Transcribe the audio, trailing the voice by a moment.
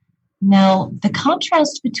Now, the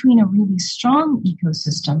contrast between a really strong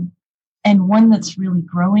ecosystem and one that's really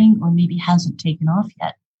growing or maybe hasn't taken off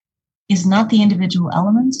yet is not the individual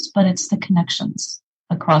elements, but it's the connections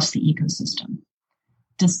across the ecosystem.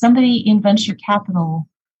 Does somebody in venture capital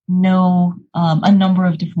know a number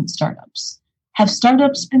of different startups? Have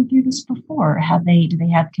startups been through this before? Do they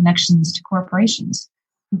have connections to corporations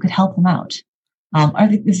who could help them out?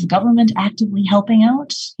 Is the government actively helping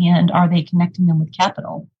out, and are they connecting them with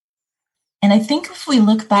capital? And I think if we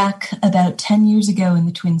look back about 10 years ago in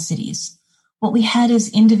the Twin Cities, what we had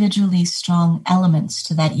is individually strong elements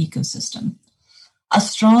to that ecosystem. A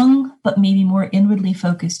strong, but maybe more inwardly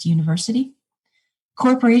focused university,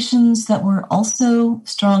 corporations that were also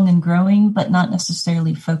strong and growing, but not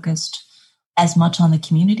necessarily focused as much on the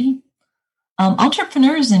community,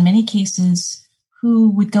 entrepreneurs in many cases who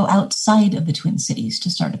would go outside of the Twin Cities to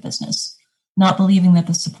start a business, not believing that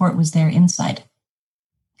the support was there inside.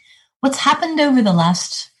 What's happened over the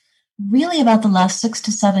last 6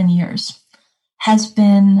 to 7 years has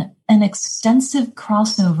been an extensive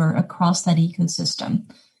crossover across that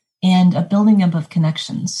ecosystem and a building up of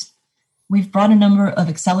connections. We've brought a number of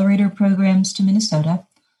accelerator programs to Minnesota.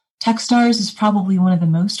 Techstars is probably one of the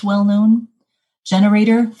most well-known.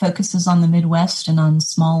 Generator focuses on the Midwest and on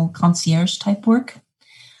small concierge type work.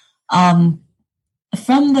 From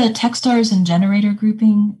the Techstars and Generator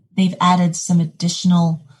grouping, they've added some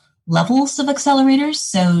additional levels of accelerators.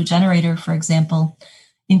 So Generator, for example,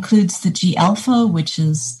 includes the G Alpha, which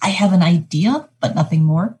is, I have an idea, but nothing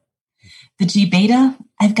more. The G Beta,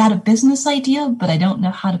 I've got a business idea, but I don't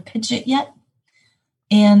know how to pitch it yet.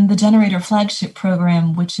 And the Generator Flagship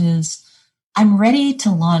program, which is, I'm ready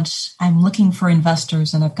to launch, I'm looking for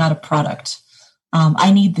investors, and I've got a product.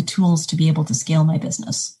 I need the tools to be able to scale my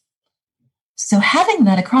business. So having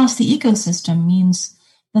that across the ecosystem means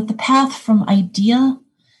that the path from idea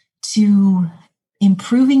to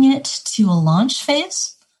improving it to a launch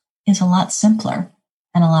phase is a lot simpler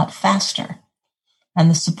and a lot faster. And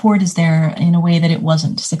the support is there in a way that it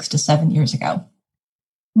wasn't 6 to 7 years ago.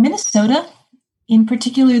 Minnesota, in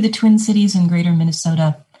particular the Twin Cities and Greater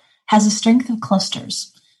Minnesota, has a strength of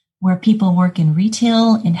clusters where people work in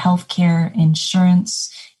retail, in healthcare,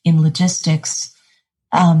 insurance, in logistics,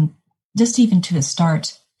 just even to a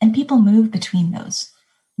start, and people move between those.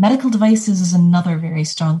 Medical devices is another very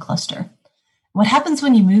strong cluster. What happens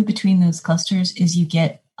when you move between those clusters is you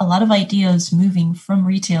get a lot of ideas moving from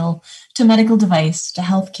retail to medical device to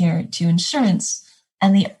healthcare to insurance,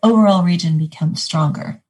 and the overall region becomes stronger.